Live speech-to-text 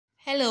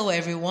Hello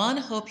everyone,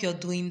 hope you're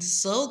doing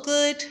so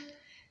good.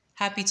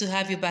 Happy to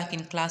have you back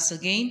in class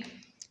again.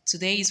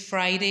 Today is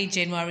Friday,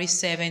 January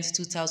 7th,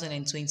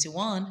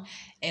 2021,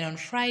 and on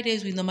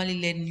Fridays we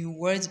normally learn new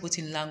words both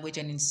in language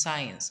and in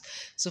science.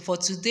 So for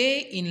today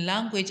in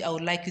language, I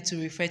would like you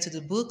to refer to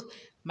the book,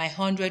 My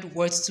 100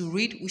 Words to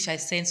Read, which I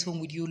sent home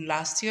with you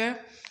last year.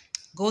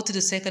 Go to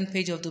the second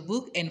page of the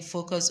book and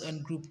focus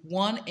on group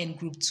 1 and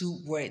group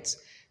 2 words.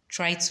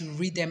 Try to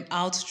read them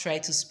out, try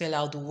to spell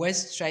out the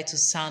words, try to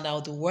sound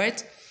out the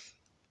words.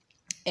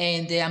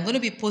 And I'm going to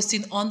be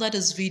posting under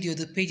this video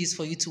the pages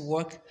for you to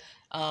work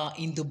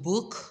in the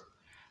book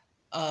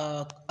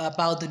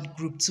about the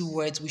group 2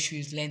 words which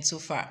we've learned so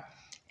far.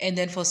 And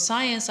then for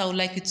science, I would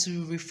like you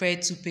to refer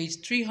to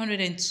page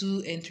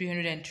 302 and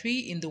 303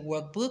 in the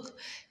workbook.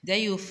 There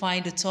you'll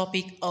find the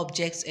topic,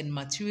 objects and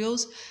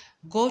materials.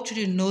 Go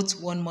through the notes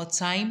one more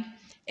time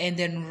and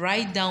then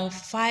write down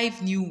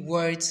 5 new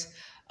words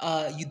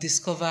you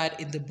discovered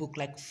in the book,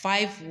 like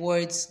 5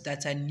 words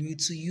that are new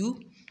to you.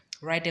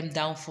 Write them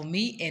down for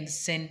me and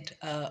send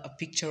a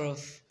picture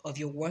of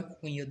your work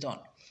when you're done.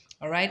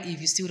 All right, if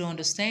you still don't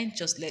understand,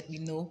 just let me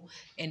know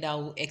and I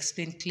will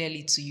explain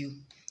clearly to you.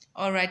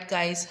 All right,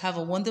 guys, have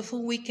a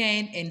wonderful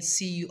weekend and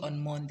see you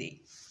on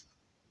Monday.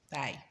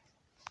 Bye.